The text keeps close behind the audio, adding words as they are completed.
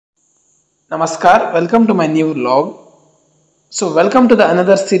Namaskar, welcome to my new vlog. So, welcome to the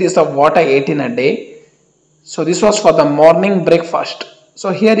another series of what I ate in a day. So, this was for the morning breakfast.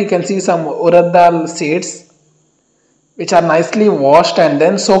 So, here you can see some urad dal seeds which are nicely washed and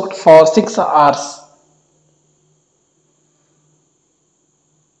then soaked for 6 hours.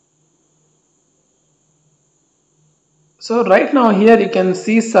 So, right now, here you can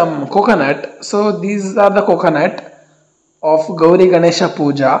see some coconut. So, these are the coconut of Gauri Ganesha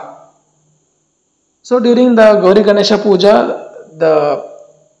Puja. So during the Gauri Ganesha Puja, the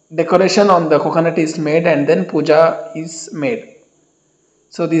decoration on the coconut is made and then puja is made.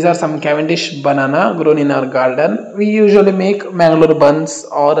 So these are some Cavendish banana grown in our garden. We usually make Mangalore buns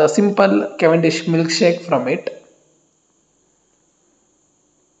or a simple Cavendish milkshake from it.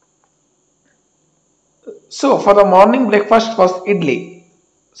 So for the morning breakfast was idli.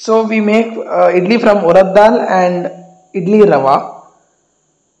 So we make idli from urad dal and idli rava.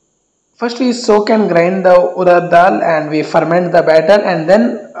 First we soak and grind the urad dal and we ferment the batter and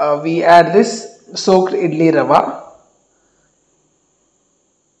then we add this soaked idli rava.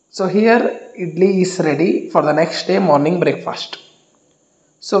 So here idli is ready for the next day morning breakfast.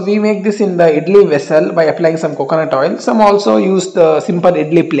 So we make this in the idli vessel by applying some coconut oil. Some also use the simple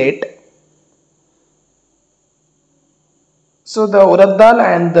idli plate. So the urad dal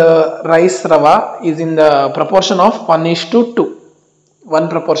and the rice rava is in the proportion of 1:2. One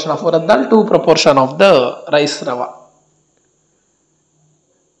proportion of urad dal, two proportion of the rice rava.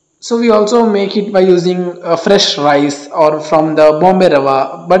 So we also make it by using fresh rice or from the Bombay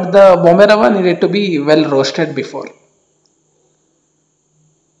rava, but the Bombay rava needed to be well roasted before.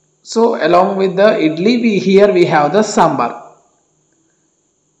 So along with the idli, we have the sambar.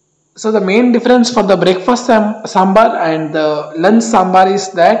 So the main difference for the breakfast sambar and the lunch sambar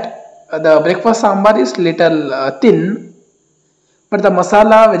is that the breakfast sambar is little thin, but the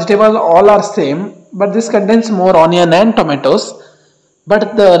masala vegetable all are same, but this contains more onion and tomatoes.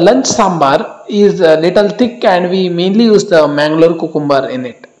 But the lunch sambar is a little thick and we mainly use the Mangalore cucumber in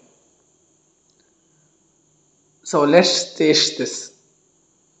it. So let's taste this.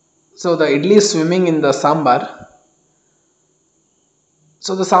 So the idli is swimming in the sambar.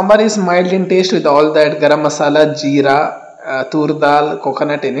 So the sambar is mild in taste with all that garam masala, jeera, tur dal,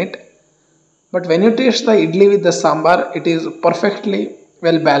 coconut in it. But when you taste the idli with the sambar, it is perfectly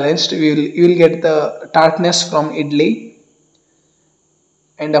well balanced. You will get the tartness from idli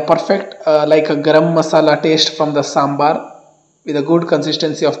and a perfect like a garam masala taste from the sambar with a good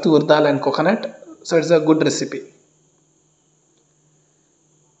consistency of tur dal and coconut. So it's a good recipe.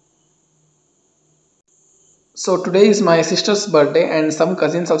 So today is my sister's birthday and some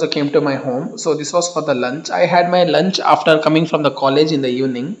cousins also came to my home. So this was for the lunch. I had my lunch after coming from the college in the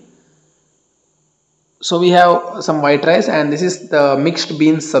evening. So we have some white rice and this is the mixed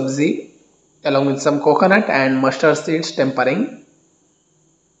beans sabzi along with some coconut and mustard seeds tempering.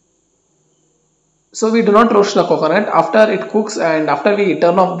 So we do not roast the coconut after it cooks, and after we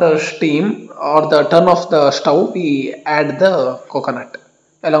turn off the steam or the turn off the stove, we add the coconut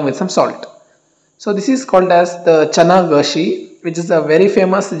along with some salt. So this is called as the chana gashi, which is a very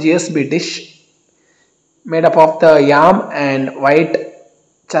famous GSB dish made up of the yam and white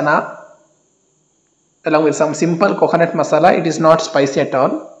chana along with some simple coconut masala. It is not spicy at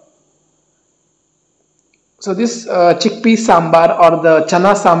all. So this chickpea sambar or the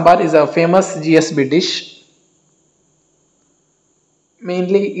chana sambar is a famous GSB dish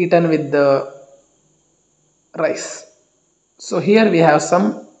mainly eaten with the rice. So here we have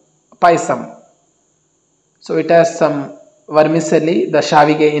some paisam. So it has some vermicelli, the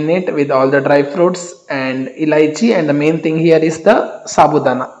shavige in it with all the dry fruits and elaichi, and the main thing here is the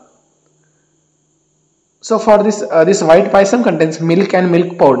sabudana. So for this white paisam contains milk and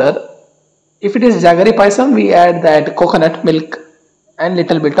milk powder. If it is jaggery paisam, we add that coconut milk and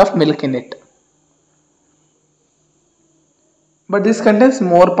little bit of milk in it. But this contains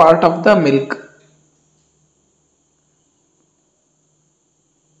more part of the milk.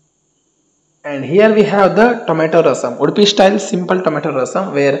 And here we have the tomato rasam, Udupi style simple tomato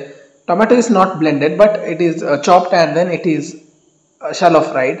rasam, where tomato is not blended but it is chopped and then it is shallow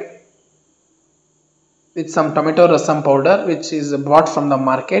fried with some tomato rasam powder which is bought from the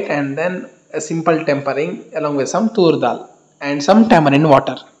market, and then a simple tempering along with some tur dal and some tamarind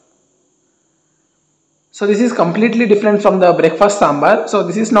water. So this is completely different from the breakfast sambar. So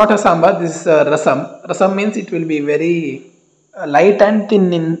this is not a sambar, this is a rasam. Rasam means it will be very light and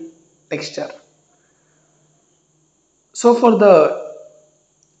thin in texture. So for the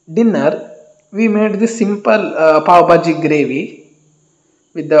dinner, we made this simple pav bhaji gravy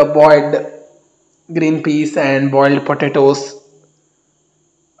with the boiled green peas and boiled potatoes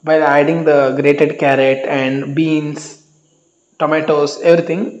while adding the grated carrot and beans, tomatoes,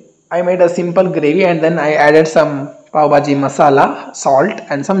 everything. I made a simple gravy and then I added some pav bhaji masala, salt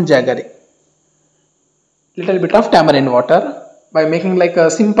and some jaggery. Little bit of tamarind water by making like a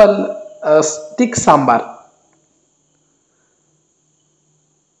simple thick sambar.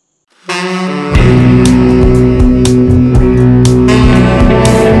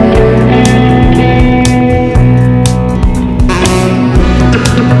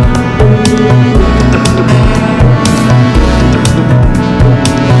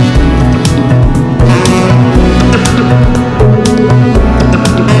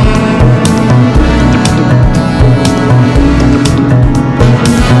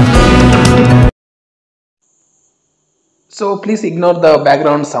 So please ignore the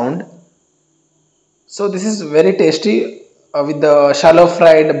background sound. So this is very tasty with the shallow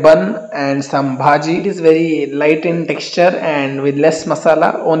fried bun and some bhaji. It is very light in texture and with less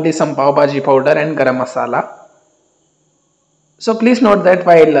masala, only some pav bhaji powder and garam masala. So please note that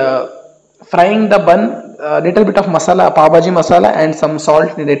while frying the bun, a little bit of masala, pav bhaji masala and some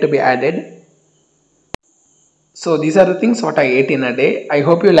salt needed to be added. So these are the things what I ate in a day. I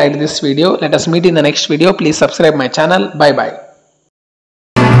hope you liked this video. Let us meet in the next video. Please subscribe my channel. Bye bye.